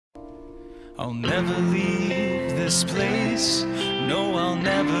I'll never leave this place. No, I'll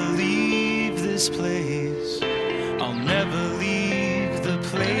never leave this place. I'll never leave the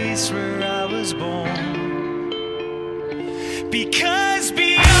place where I was born. Because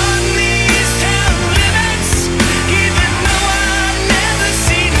beyond these town limits, even though I've never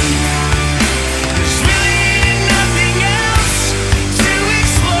seen them, there's really nothing else to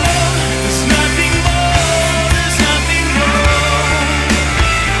explore. There's nothing more, there's nothing more.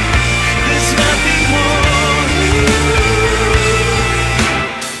 There's nothing more.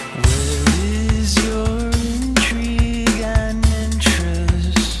 Where is your intrigue and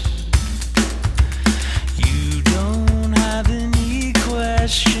interest? You don't have any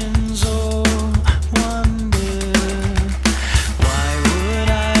questions or wonder. Why would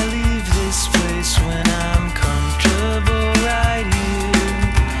I leave this place when I'm comfortable right here?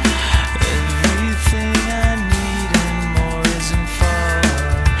 Everything I need and more isn't far,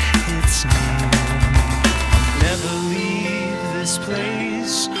 it's near. I'll never leave this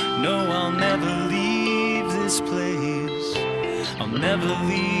place. No, I'll never leave this place. I'll never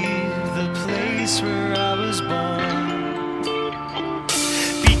leave the place where I was born.